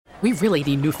We really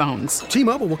need new phones.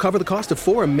 T-Mobile will cover the cost of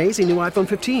 4 amazing new iPhone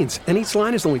 15s, and each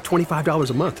line is only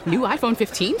 $25 a month. New iPhone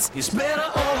 15s? It's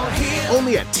better over here.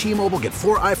 Only at T-Mobile, get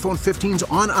 4 iPhone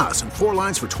 15s on us and 4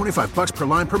 lines for $25 per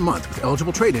line per month with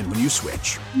eligible trade-in when you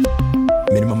switch.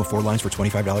 Minimum of 4 lines for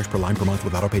 $25 per line per month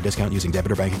with autopay discount using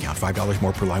debit or bank account. $5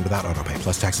 more per line without autopay,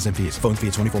 plus taxes and fees. Phone fee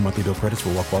at 24 monthly bill credits for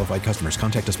well-qualified customers.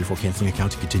 Contact us before canceling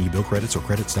account to continue bill credits or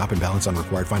credit stop and balance on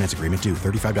required finance agreement due.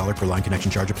 $35 per line connection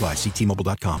charge applies. See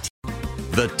T-Mobile.com.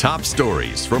 The top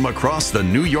stories from across the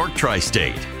New York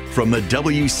tri-state. From the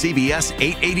WCBS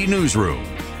 880 newsroom,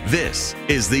 this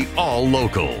is the All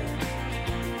Local.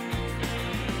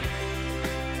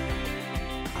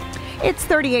 It's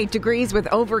 38 degrees with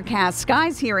overcast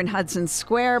skies here in Hudson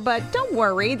Square, but don't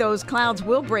worry, those clouds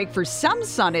will break for some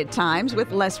sun at times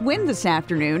with less wind this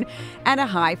afternoon and a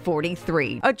high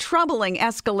 43. A troubling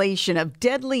escalation of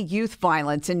deadly youth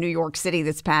violence in New York City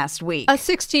this past week. A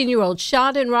 16-year-old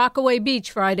shot in Rockaway Beach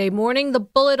Friday morning, the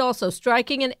bullet also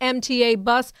striking an MTA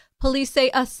bus. Police say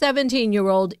a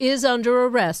 17-year-old is under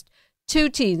arrest. 2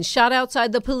 teens shot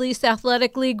outside the Police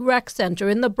Athletic League rec center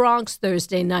in the Bronx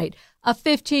Thursday night. A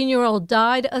 15-year-old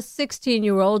died. A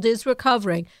 16-year-old is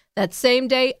recovering. That same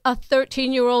day, a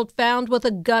 13-year-old found with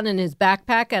a gun in his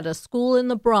backpack at a school in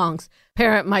the Bronx.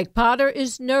 Parent Mike Potter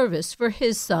is nervous for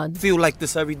his son. I feel like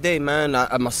this every day, man.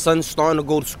 My son's starting to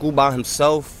go to school by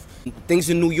himself.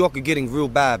 Things in New York are getting real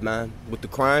bad, man, with the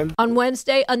crime. On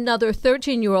Wednesday, another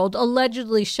 13-year-old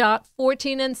allegedly shot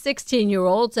 14 and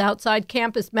 16-year-olds outside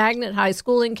Campus Magnet High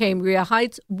School in Cambria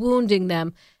Heights, wounding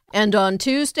them. And on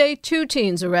Tuesday, 2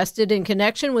 teens arrested in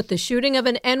connection with the shooting of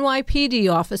an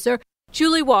NYPD officer.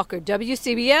 Julie Walker,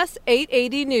 WCBS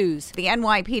 880 News. The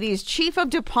NYPD's chief of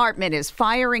department is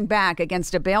firing back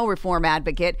against a bail reform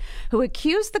advocate who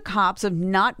accused the cops of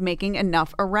not making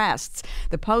enough arrests.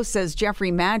 The Post says Jeffrey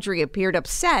Maddrey appeared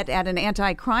upset at an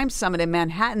anti-crime summit in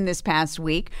Manhattan this past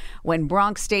week when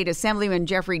Bronx State Assemblyman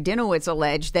Jeffrey Dinowitz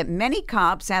alleged that many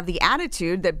cops have the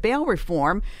attitude that bail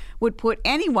reform would put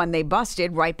anyone they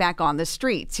busted right back on the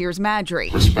streets. Here's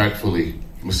Maddrey. Respectfully,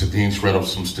 Mr. Dean's read off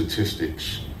some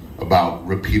statistics about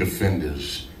repeat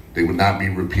offenders. They would not be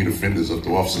repeat offenders if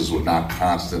the officers were not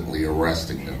constantly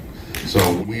arresting them.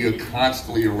 So we are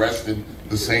constantly arresting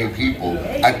the same people.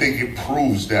 I think it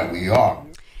proves that we are.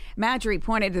 Maddrey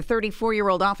pointed to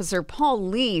 34-year-old officer Paul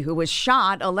Lee, who was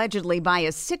shot allegedly by a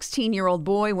 16-year-old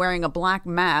boy wearing a black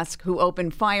mask who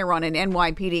opened fire on an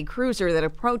NYPD cruiser that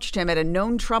approached him at a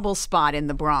known trouble spot in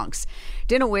the Bronx.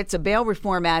 Dinowitz, a bail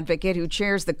reform advocate who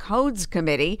chairs the Codes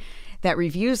Committee that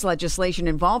reviews legislation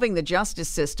involving the justice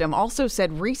system, also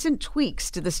said recent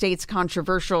tweaks to the state's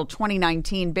controversial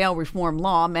 2019 bail reform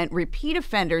law meant repeat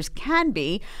offenders can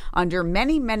be, under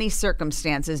many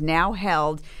circumstances now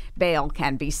held, bail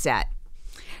can be set.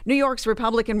 New York's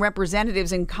Republican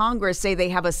representatives in Congress say they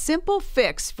have a simple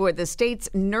fix for the state's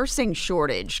nursing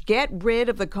shortage. Get rid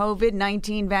of the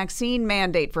COVID-19 vaccine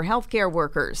mandate for healthcare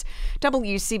workers.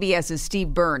 WCBS's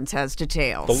Steve Burns has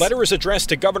details. The letter is addressed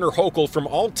to Governor Hochul from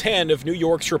all 10 of New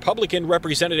York's Republican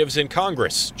representatives in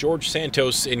Congress, George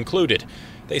Santos included.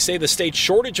 They say the state's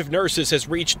shortage of nurses has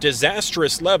reached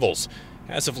disastrous levels.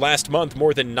 As of last month,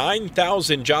 more than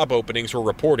 9,000 job openings were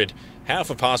reported. Half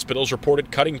of hospitals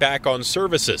reported cutting back on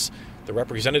services. The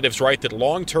representatives write that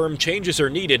long-term changes are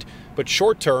needed, but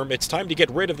short-term, it's time to get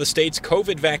rid of the state's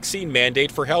COVID vaccine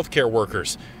mandate for healthcare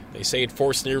workers. They say it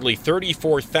forced nearly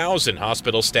 34,000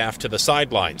 hospital staff to the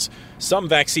sidelines. Some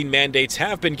vaccine mandates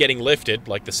have been getting lifted,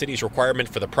 like the city's requirement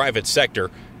for the private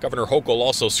sector. Governor Hochul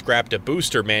also scrapped a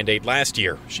booster mandate last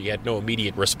year. She had no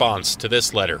immediate response to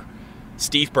this letter.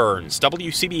 Steve Burns,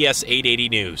 WCBS 880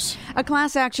 News. A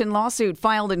class action lawsuit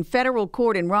filed in federal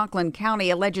court in Rockland County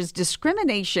alleges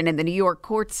discrimination in the New York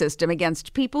court system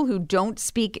against people who don't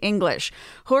speak English.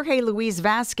 Jorge Luis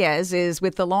Vasquez is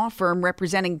with the law firm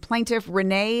representing plaintiff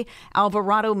Renee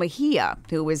Alvarado Mejia,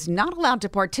 who is not allowed to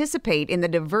participate in the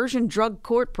diversion drug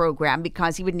court program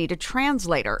because he would need a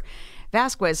translator.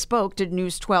 Vasquez spoke to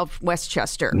News 12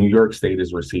 Westchester. New York State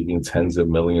is receiving tens of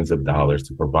millions of dollars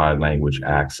to provide language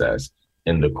access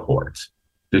in the courts.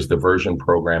 This diversion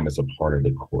program is a part of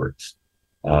the courts.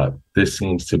 This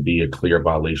seems to be a clear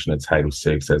violation of Title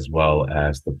VI as well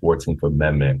as the 14th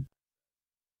Amendment.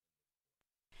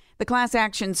 The class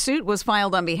action suit was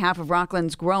filed on behalf of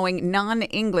Rockland's growing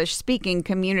non-English speaking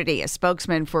community. A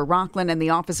spokesman for Rockland and the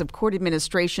Office of Court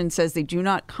Administration says they do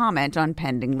not comment on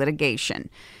pending litigation.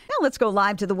 Now let's go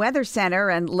live to the Weather Center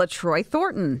and LaTroy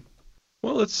Thornton.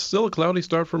 Well, it's still a cloudy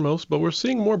start for most, but we're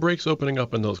seeing more breaks opening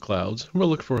up in those clouds. We'll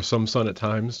look for some sun at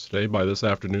times today by this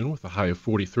afternoon with a high of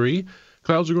 43.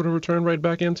 Clouds are going to return right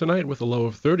back in tonight with a low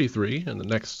of 33, and the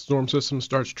next storm system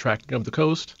starts tracking up the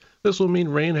coast. This will mean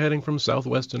rain heading from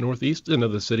southwest to northeast into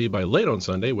the city by late on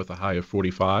Sunday with a high of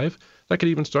 45. That could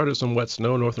even start as some wet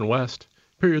snow north and west.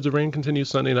 Periods of rain continue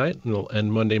Sunday night and will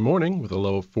end Monday morning with a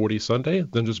low of 40 Sunday,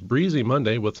 then just breezy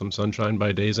Monday with some sunshine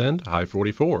by day's end, high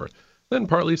 44. Then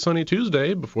partly sunny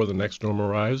Tuesday before the next storm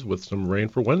arrives with some rain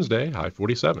for Wednesday, high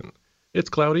 47. It's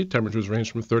cloudy, temperatures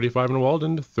range from 35 in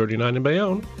Walden to 39 in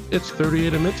Bayonne. It's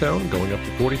 38 in Midtown, going up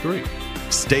to 43.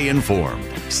 Stay informed.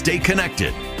 Stay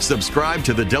connected. Subscribe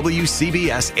to the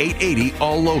WCBS 880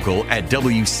 All Local at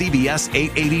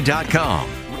WCBS880.com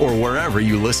or wherever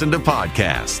you listen to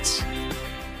podcasts.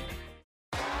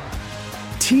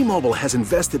 T-Mobile has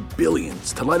invested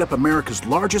billions to light up America's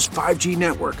largest 5G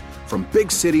network, from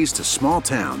big cities to small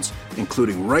towns,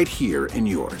 including right here in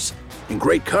yours. And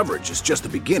great coverage is just the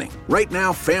beginning. Right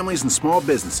now, families and small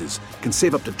businesses can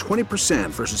save up to 20%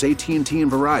 versus AT&T and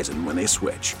Verizon when they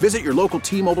switch. Visit your local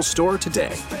T-Mobile store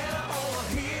today.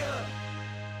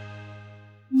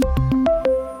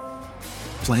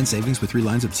 Plan savings with 3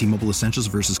 lines of T-Mobile Essentials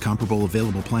versus comparable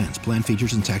available plans. Plan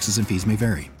features and taxes and fees may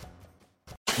vary.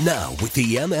 Now, with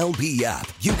the MLB app,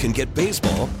 you can get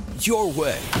baseball your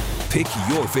way. Pick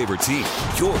your favorite team,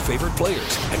 your favorite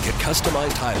players, and get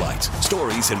customized highlights,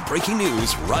 stories, and breaking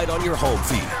news right on your home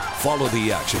feed. Follow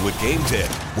the action with Game Day,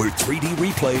 where 3D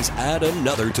replays add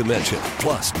another dimension.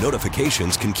 Plus,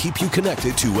 notifications can keep you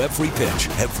connected to every pitch,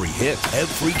 every hit,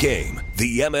 every game.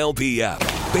 The MLB app.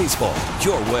 Baseball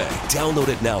your way. Download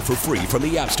it now for free from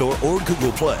the App Store or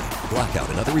Google Play. Blackout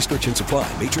and other restrictions apply.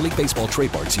 Major League Baseball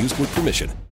trademarks used with permission.